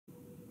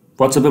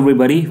What's up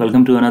everybody,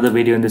 welcome to another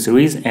video in the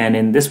series, and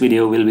in this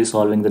video we'll be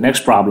solving the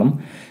next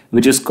problem,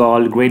 which is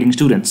called grading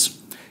students.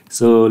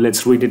 So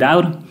let's read it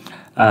out.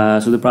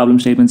 So the problem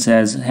statement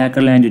says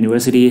HackerRank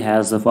University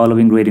has the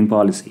following grading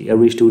policy.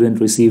 Every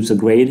student receives a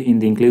grade in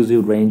the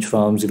inclusive range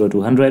from 0 to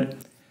 100.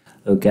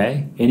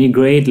 Okay, any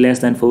grade less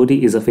than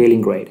 40 is a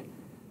failing grade.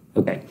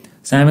 Okay,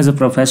 Sam is a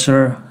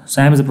professor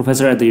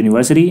at the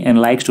university and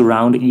likes to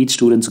round each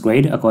student's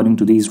grade according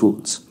to these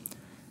rules.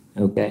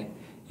 Okay,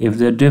 if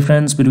the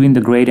difference between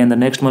the grade and the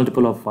next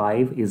multiple of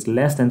 5 is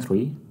less than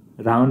 3,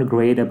 round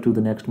grade up to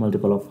the next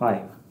multiple of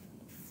 5.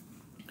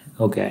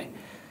 Okay,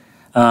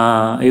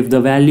 if the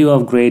value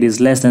of grade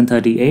is less than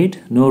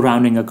 38, no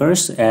rounding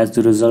occurs, as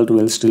the result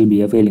will still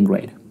be a failing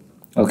grade.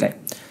 Okay,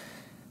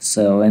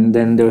 so and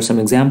then there are some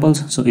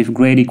examples. So if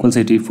grade equals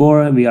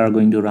 84, we are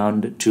going to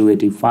round to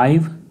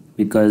 85,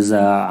 because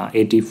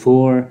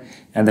 84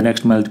 and the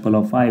next multiple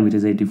of 5, which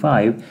is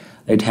 85,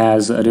 it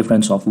has a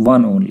difference of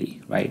 1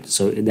 only, right?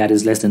 So that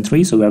is less than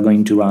 3, so we are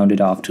going to round it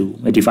off to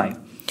 85.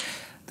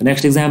 The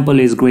next example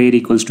is grade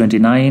equals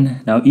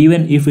 29. Now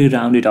even if we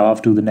round it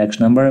off to the next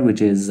number,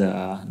 which is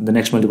the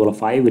next multiple of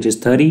 5, which is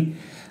 30,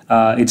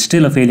 it's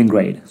still a failing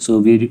grade, so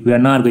we are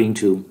not going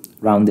to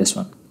round this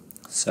one.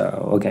 So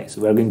okay,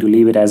 so we're going to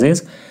leave it as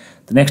is.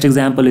 The next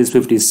example is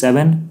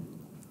 57.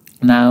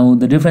 Now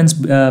the difference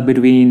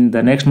between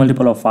the next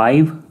multiple of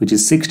 5, which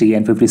is 60,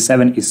 and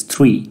 57 is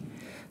 3.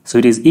 So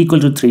it is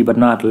equal to 3 but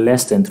not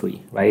less than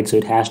 3, right? So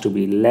it has to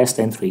be less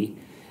than 3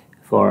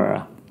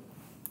 for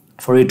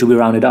it to be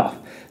rounded off.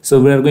 So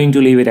we are going to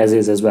leave it as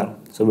is as well.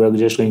 So we're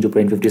just going to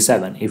print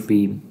 57.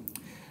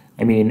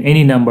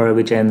 Any number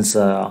which ends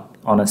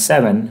on a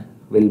 7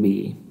 will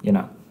be,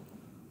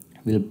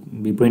 we'll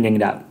be printing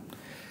it out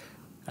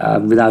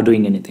without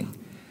doing anything.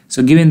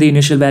 So given the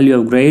initial value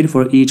of grade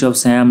for each of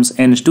Sam's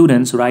n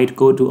students, write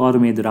code to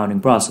automate the rounding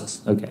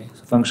process. Okay,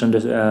 so function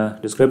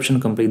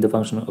description, complete the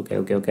function.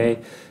 Okay.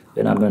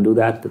 We're not going to do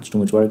that. That's too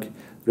much work.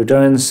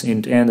 Returns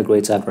int n, the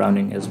grades after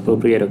rounding is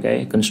appropriate.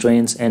 Okay,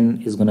 constraints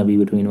n is going to be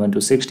between 1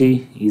 to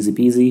 60, easy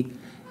peasy.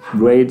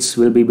 Grades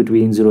will be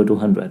between 0 to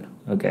 100.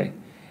 Okay,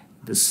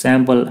 the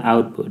sample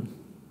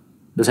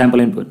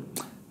input.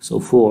 So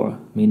 4,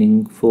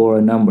 meaning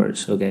 4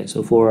 numbers. Okay,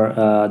 so for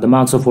the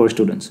marks of 4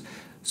 students.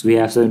 So we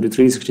have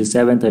 73,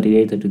 67,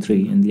 38,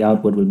 33, and the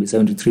output will be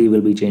 73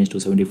 will be changed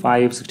to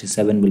 75,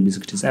 67 will be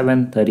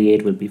 67,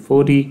 38 will be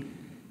 40,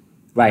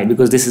 right?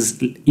 Because this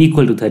is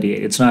equal to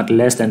 38, it's not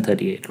less than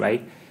 38,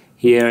 right?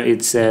 Here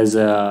it says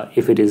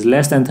if it is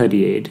less than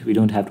 38, we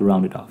don't have to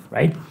round it off,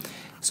 right?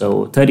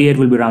 So 38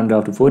 will be rounded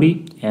off to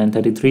 40, and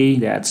 33,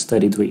 that's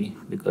 33,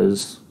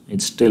 because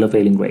it's still a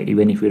failing grade,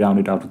 even if we round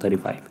it off to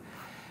 35.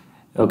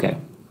 Okay.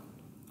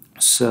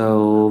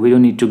 So we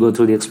don't need to go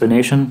through the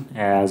explanation,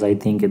 as I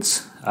think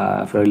it's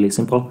fairly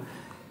simple.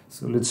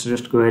 So let's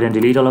just go ahead and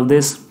delete all of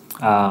this.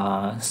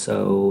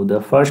 So the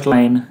first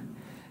line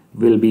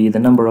will be the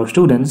number of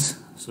students.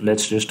 So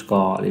let's just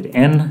call it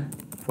n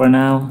for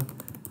now.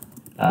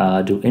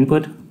 Do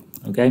input,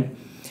 okay,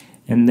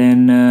 and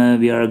then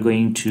we are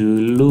going to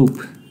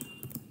loop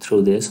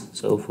through this.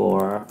 So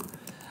for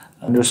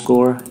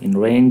underscore in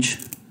range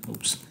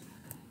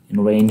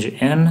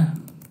n,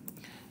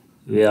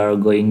 we are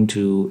going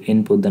to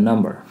input the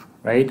number,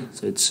 right?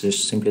 So it's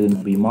just simply going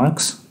to be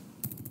marks,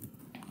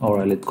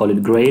 or let's call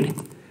it grade,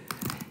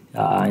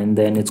 and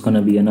then it's going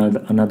to be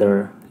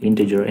another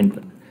integer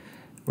input,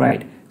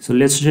 right? So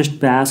let's just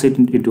pass it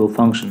into a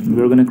function.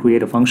 We're going to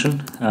create a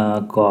function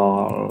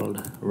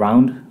called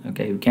round.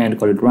 Okay, we can't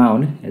call it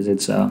round as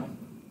it's a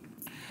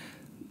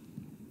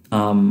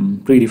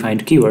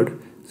predefined keyword.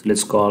 So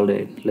let's call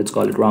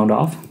it round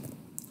off.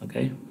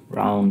 Okay,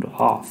 round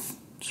off.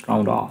 It's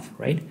round off,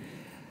 right?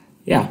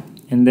 Yeah,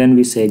 and then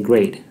we say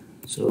grade.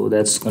 So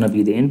that's gonna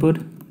be the input.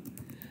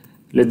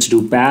 Let's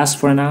do pass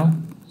for now.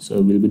 So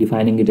we'll be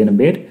defining it in a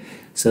bit.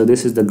 So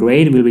this is the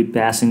grade. We'll be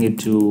passing it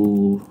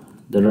to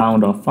the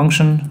round off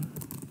function,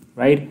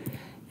 right?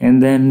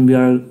 And then we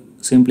are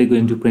simply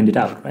going to print it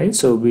out, right?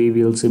 So we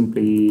will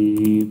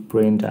simply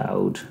print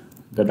out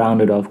the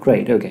rounded off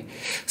grade. Okay,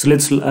 so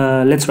let's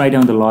write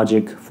down the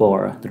logic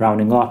for the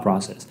rounding off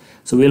process.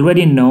 So we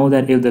already know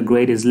that if the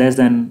grade is less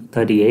than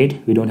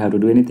 38, we don't have to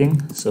do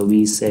anything. So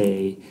we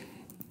say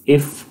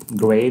if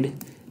grade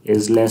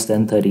is less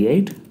than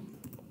 38,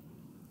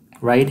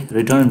 right,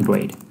 return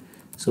grade.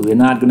 So we're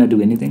not going to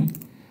do anything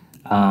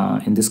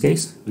in this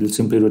case. We'll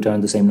simply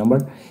return the same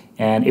number.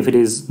 And if it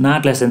is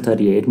not less than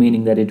 38,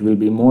 meaning that it will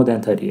be more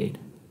than 38,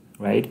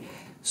 right?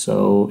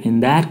 So in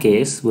that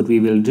case, what we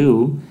will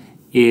do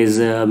is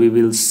we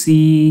will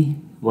see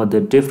what the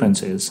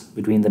difference is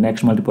between the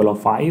next multiple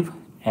of 5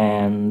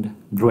 and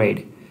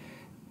grade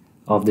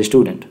of the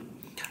student,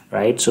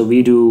 right? So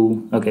we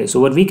do, okay, so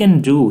what we can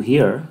do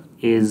here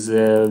is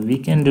we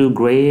can do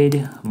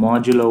grade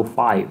modulo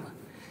 5,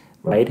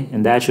 right?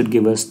 And that should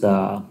give us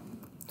the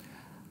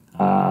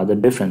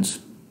difference.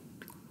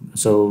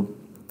 So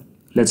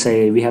let's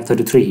say we have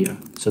 33 here,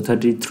 so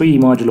 33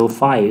 modulo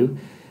 5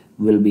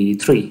 will be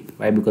 3,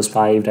 right? Because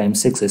 5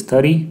 times 6 is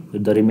 30,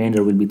 the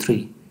remainder will be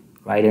 3,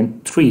 right?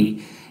 And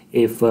 3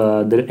 if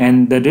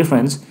the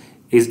difference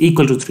is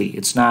equal to 3.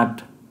 It's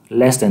not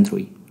less than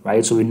 3,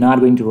 right? So we're not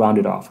going to round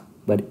it off.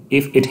 But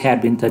if it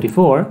had been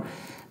 34,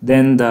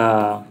 then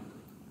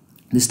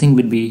this thing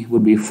would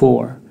be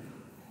 4.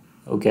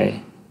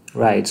 Okay,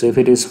 right. So if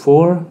it is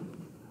 4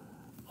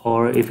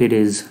 or if it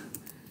is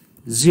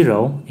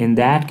 0, in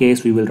that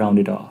case we will round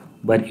it off.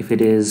 But if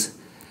it is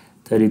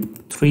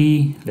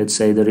 33, let's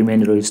say the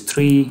remainder is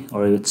 3,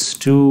 or it's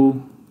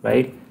 2,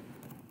 right,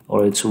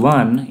 or it's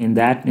 1, in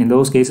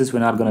those cases we're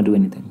not going to do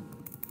anything,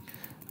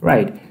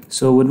 right?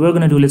 So what we're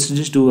going to do, let's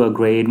just do a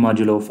grade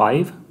modulo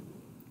 5.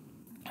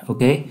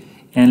 Okay,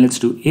 and let's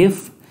do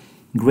if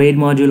grade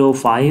modulo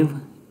 5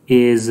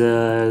 is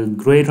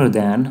greater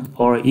than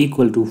or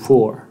equal to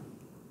 4,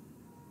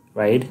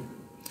 right?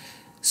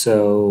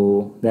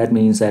 So that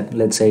means that,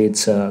 let's say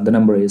it's the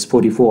number is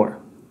 44,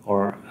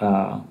 or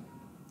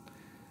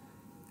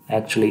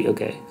actually,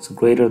 okay, so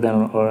greater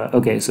than, or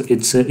okay, so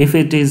it's if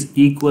it is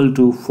equal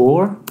to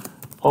 4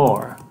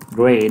 or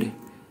grade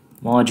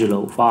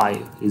modulo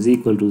 5 is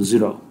equal to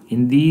 0.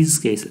 In these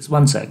cases,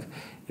 one sec,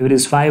 if it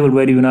is 5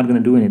 already, we're not going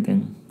to do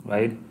anything,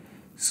 right?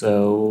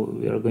 So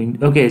we are going,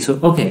 okay, so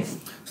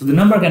the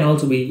number can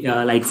also be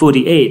like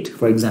 48,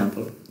 for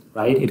example,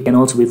 right? It can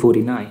also be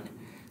 49.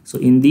 So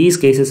in these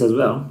cases as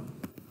well,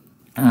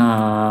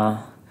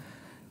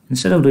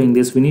 instead of doing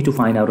this, we need to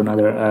find out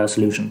another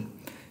solution,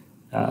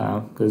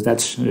 because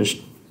that's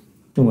just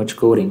too much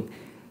coding.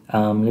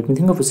 Let me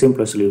think of a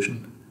simpler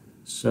solution.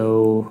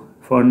 So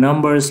for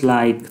numbers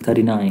like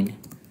 39,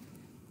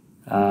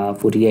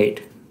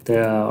 48,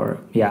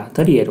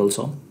 38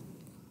 also,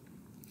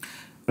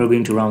 we're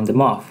going to round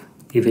them off.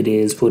 If it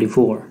is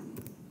 44,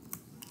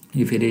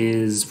 if it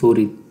is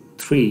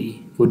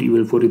 43,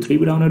 will 43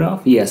 be rounded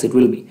off? Yes, it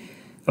will be.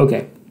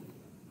 Okay.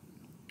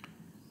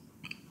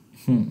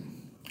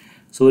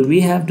 So what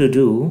we have to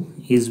do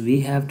is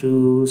we have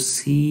to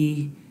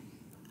see,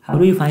 how do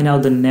we find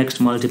out the next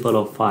multiple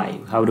of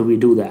 5? How do we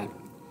do that?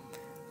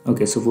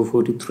 Okay, so for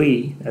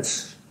 43,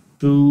 that's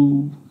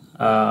 2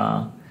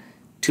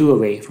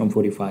 away from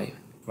 45,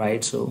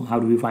 right? So how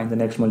do we find the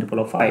next multiple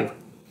of 5?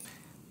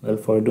 Well,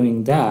 for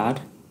doing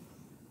that,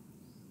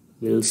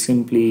 we'll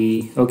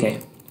simply, okay,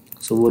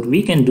 so what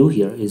we can do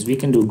here is we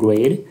can do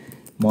grade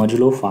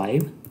modulo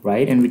 5,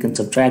 right? And we can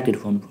subtract it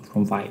from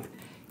 5.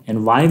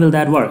 And why will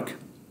that work?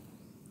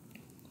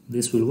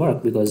 This will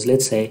work because,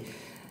 let's say,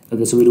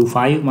 okay, so we do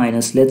 5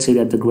 minus, let's say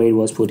that the grade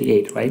was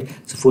 48, right?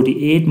 So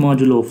 48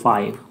 modulo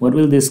 5, what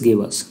will this give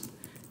us?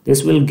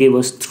 This will give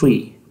us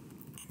 3,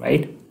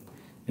 right?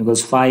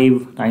 Because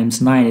 5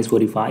 times 9 is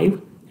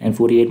 45, and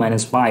 48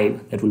 minus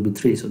 5, that will be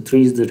 3. So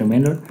 3 is the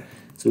remainder.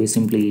 So we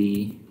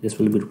simply, this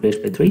will be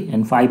replaced by 3,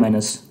 and 5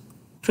 minus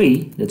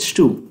 3, that's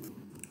 2,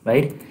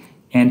 right?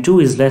 And 2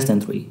 is less than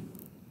 3.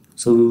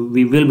 So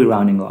we will be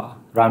rounding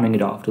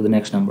it off to the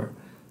next number.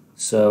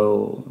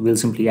 So we'll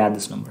simply add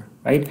this number,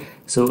 right?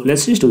 So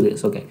let's just do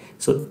this. Okay,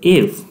 so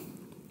if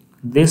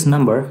this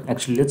number,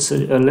 actually let's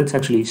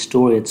actually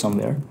store it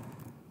somewhere.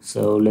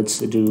 So let's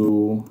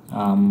do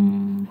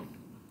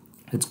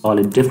let's call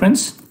it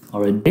difference,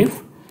 or a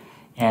diff.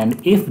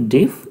 And if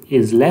diff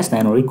is less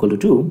than or equal to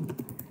 2,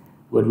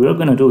 what we're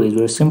going to do is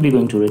we're simply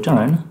going to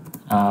return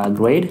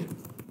grade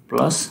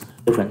plus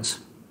difference,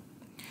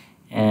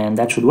 and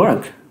that should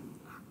work,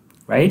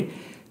 right?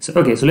 So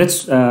okay, so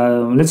let's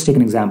take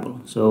an example.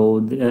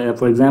 So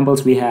for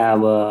examples, we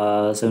have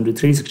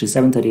 73,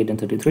 67, 38, and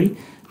 33.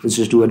 Let's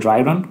just do a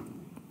dry run.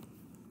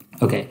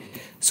 Okay,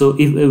 so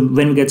if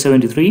when we get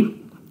 73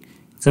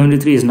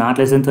 is not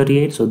less than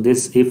 38, so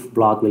this if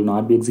block will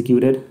not be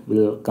executed,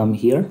 will come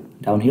here,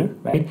 down here,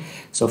 right?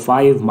 So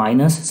 5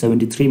 minus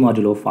 73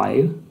 modulo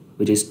 5,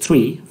 which is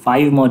 3.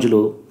 5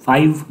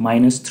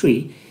 minus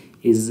 3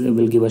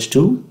 will give us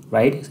 2,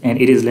 right?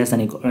 And it is less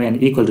than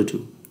equal to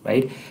 2,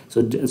 right?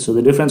 So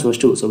the difference was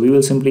 2. So we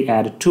will simply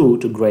add 2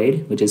 to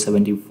grade, which is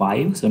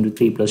 75.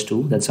 73 plus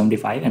 2, that's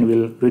 75, and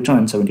we'll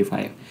return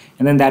 75.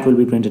 And then that will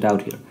be printed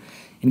out here.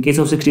 In case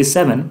of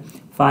 67,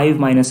 5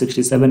 minus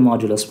 67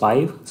 modulus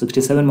 5.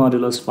 67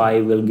 modulus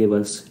 5 will give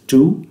us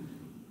 2,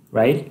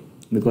 right?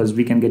 Because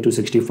we can get to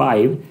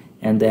 65,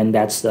 and then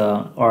that's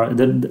the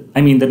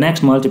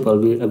next multiple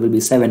will be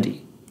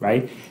 70,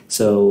 right?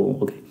 So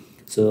okay,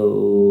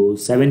 so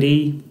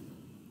 70,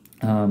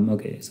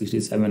 okay,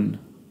 67,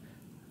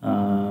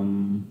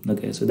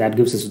 okay, so that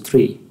gives us a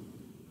 3.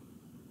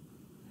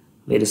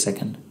 Wait a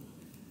second,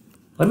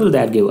 what will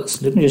that give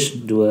us? Let me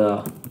just do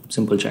a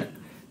simple check.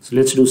 So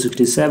let's do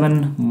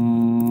 67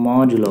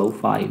 modulo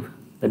 5.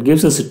 That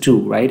gives us a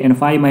 2, right? And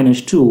 5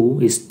 minus 2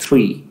 is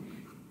 3.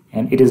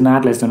 And it is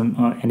not less than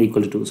or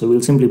equal to 2. So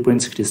we'll simply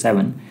print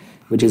 67,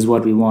 which is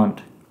what we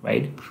want,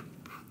 right?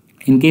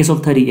 In case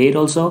of 38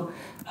 also,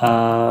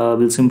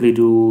 we'll simply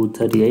do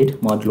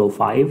 38 modulo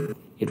 5.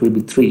 It will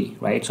be 3,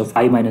 right? So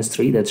 5 minus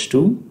 3, that's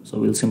 2. So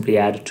we'll simply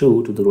add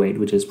 2 to the grade,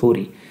 which is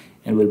 40.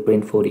 And we'll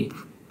print 40.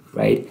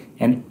 Right,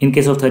 and in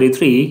case of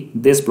 33,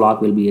 this block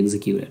will be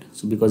executed,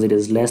 so because it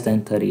is less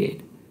than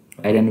 38,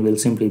 right, and we'll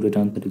simply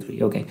return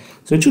 33. Okay,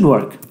 so it should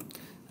work.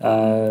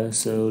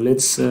 So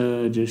let's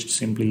just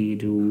simply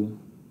do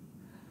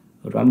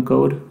run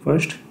code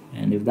first,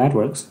 and if that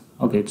works,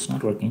 okay, it's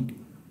not working.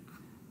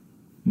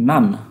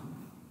 None.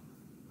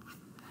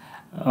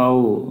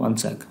 Oh, one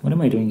sec. What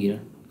am I doing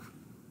here?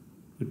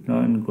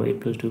 Return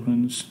grade plus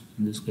difference.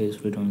 In this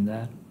case, we're doing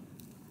that.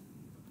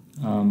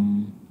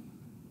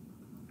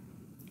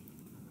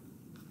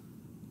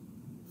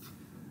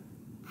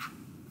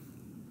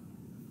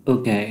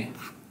 Okay,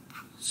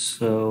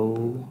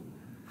 so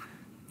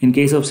in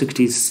case of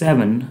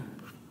 67,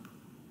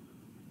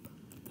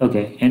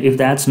 okay, and if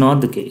that's not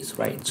the case,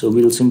 right, so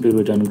we'll simply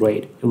return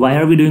grade. Why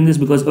are we doing this?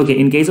 Because, okay,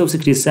 in case of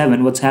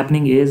 67, what's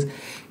happening is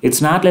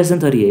it's not less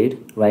than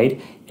 38,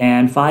 right,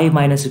 and 5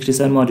 minus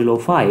 67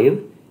 modulo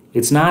 5,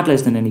 it's not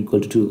less than or equal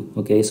to 2,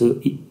 okay, so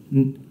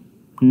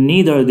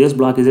neither this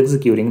block is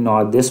executing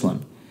nor this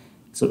one,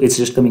 so it's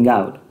just coming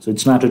out, so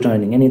it's not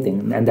returning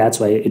anything, and that's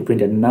why it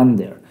printed none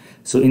there.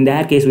 So in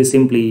that case, we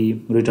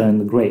simply return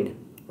the grade,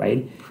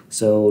 right?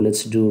 So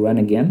let's do run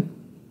again,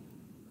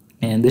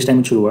 and this time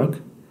it should work.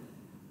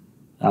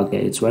 Okay,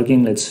 it's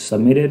working. Let's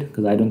submit it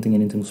because I don't think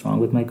anything's wrong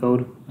with my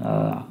code.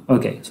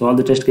 Okay, so all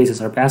the test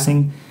cases are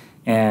passing,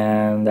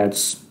 and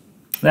that's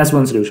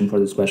one solution for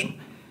this question.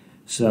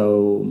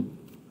 So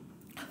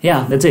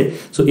yeah, that's it.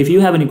 So if you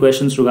have any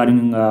questions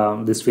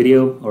regarding this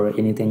video or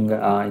anything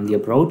in the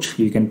approach,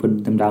 you can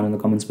put them down in the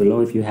comments below.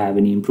 If you have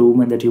any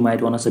improvement that you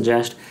might want to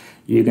suggest,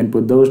 you can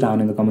put those down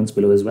in the comments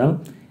below as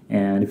well.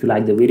 And if you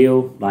like the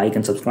video, like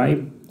and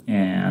subscribe,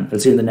 and I'll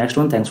see you in the next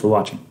one. Thanks for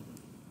watching.